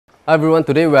Hi everyone,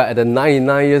 today we're at the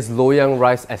 99 years Loyang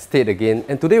Rise Estate again,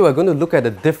 and today we're going to look at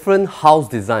a different house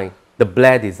design, the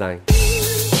Blair design.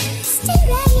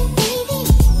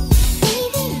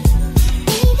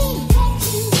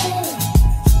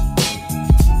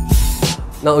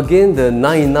 Now again, the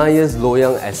 99 years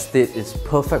Loyang Estate is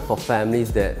perfect for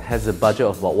families that has a budget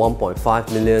of about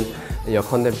 1.5 million. And you're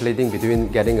contemplating between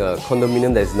getting a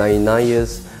condominium that is 99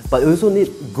 years, but you also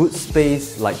need good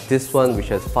space like this one, which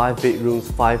has 5 bedrooms,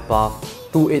 5 baths,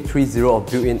 2830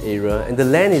 of built-in area, and the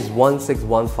land is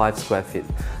 1615 square feet.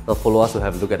 Now follow us to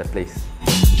have a look at the place.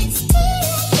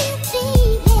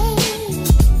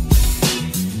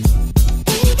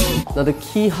 Now the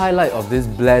key highlight of this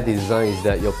Blair design is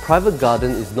that your private garden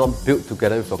is not built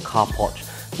together with your car porch,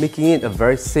 making it a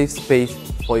very safe space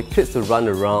for your kids to run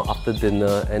around after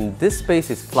dinner, and this space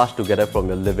is flushed together from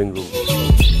your living room.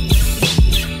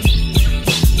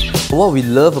 What we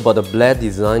love about the Blair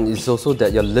design is also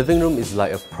that your living room is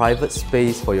like a private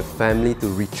space for your family to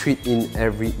retreat in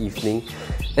every evening,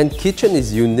 and kitchen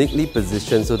is uniquely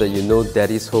positioned so that you know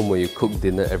daddy's home when you cook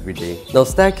dinner every day. Now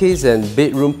staircase and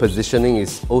bedroom positioning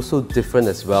is also different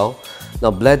as well. Now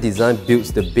Blair design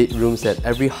builds the bedrooms at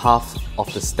every half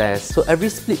of the stairs, so every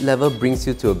split level brings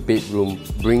you to a bedroom,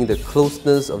 bringing the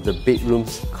closeness of the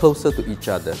bedrooms closer to each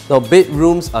other. Now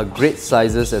bedrooms are great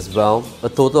sizes as well, a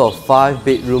total of 5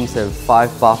 bedrooms and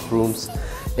 5 bathrooms,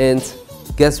 and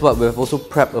guess what, we have also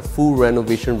prepped a full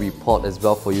renovation report as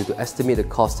well for you to estimate the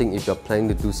costing if you're planning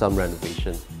to do some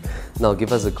renovation. Now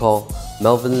give us a call.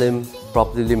 Melvin Lim,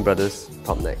 Property Lim Brothers,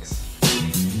 top next.